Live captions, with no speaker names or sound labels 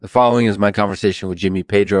The following is my conversation with Jimmy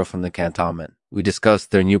Pedro from the Cantonment. We discussed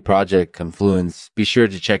their new project, Confluents. Be sure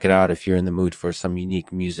to check it out if you're in the mood for some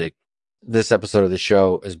unique music. This episode of the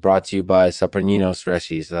show is brought to you by Sopraninos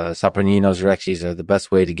Rexis. Sopraninos Rexis are the best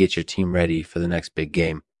way to get your team ready for the next big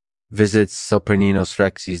game. Visit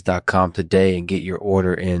sopraninosrexis.com today and get your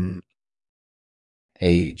order in.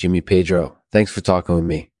 Hey, Jimmy Pedro, thanks for talking with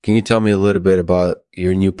me. Can you tell me a little bit about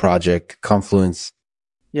your new project, Confluents?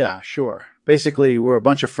 Yeah, sure. Basically, we're a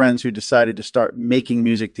bunch of friends who decided to start making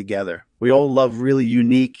music together. We all love really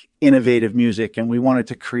unique, innovative music, and we wanted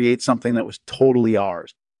to create something that was totally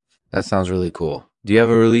ours. That sounds really cool. Do you have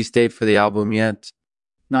a release date for the album yet?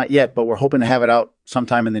 Not yet, but we're hoping to have it out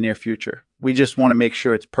sometime in the near future. We just want to make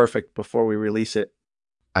sure it's perfect before we release it.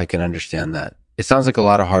 I can understand that. It sounds like a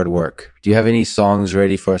lot of hard work. Do you have any songs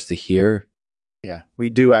ready for us to hear? Yeah, we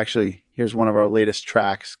do actually. Here's one of our latest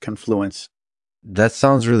tracks, Confluents. That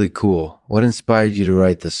sounds really cool. What inspired you to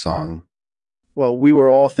write this song? Well, we were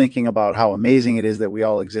all thinking about how amazing it is that we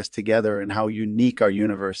all exist together and how unique our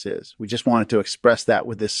universe is. We just wanted to express that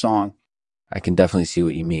with this song. I can definitely see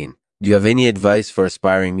what you mean. Do you have any advice for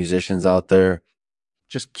aspiring musicians out there?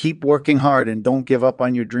 Just keep working hard and don't give up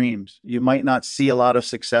on your dreams. You might not see a lot of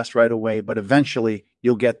success right away, but eventually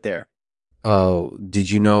you'll get there. Oh, did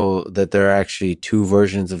you know that there are actually two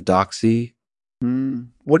versions of Doxy?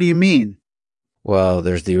 What do you mean? Well,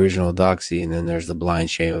 there's the original Doxy and then there's the blind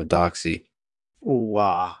shame of Doxy.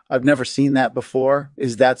 Wow, I've never seen that before.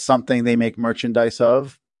 Is that something they make merchandise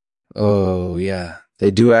of? Oh, yeah. They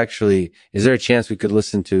do actually. Is there a chance we could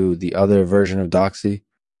listen to the other version of Doxy?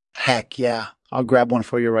 Heck yeah. I'll grab one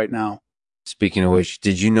for you right now. Speaking of which,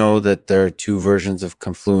 did you know that there are two versions of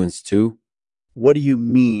Confluence too? What do you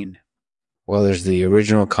mean? Well, there's the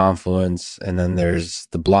original Confluence and then there's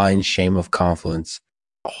the blind shame of Confluence.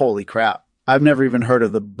 Holy crap. I've never even heard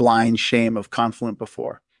of the blind shame of Confluent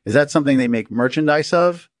before. Is that something they make merchandise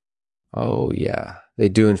of? Oh, yeah. They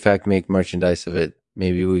do, in fact, make merchandise of it.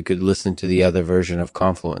 Maybe we could listen to the other version of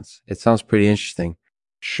Confluence. It sounds pretty interesting.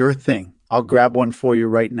 Sure thing. I'll grab one for you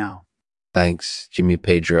right now. Thanks, Jimmy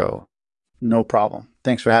Pedro. No problem.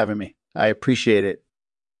 Thanks for having me. I appreciate it.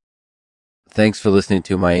 Thanks for listening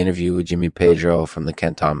to my interview with Jimmy Pedro from the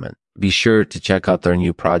Cantonment. Be sure to check out their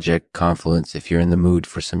new project, Confluents, if you're in the mood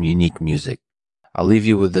for some unique music. I'll leave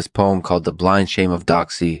you with this poem called The Blind Shame of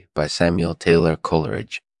Doxy by Samuel Taylor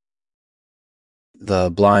Coleridge. The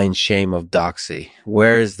blind shame of Doxy,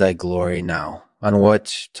 where is thy glory now? On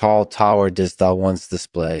what tall tower didst thou once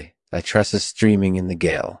display thy tresses streaming in the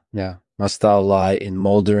gale? Yeah. Must thou lie in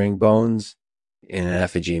mouldering bones, in an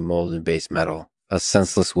effigy molded in base metal, a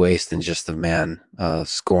senseless waste and just of man, a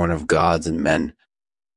scorn of gods and men?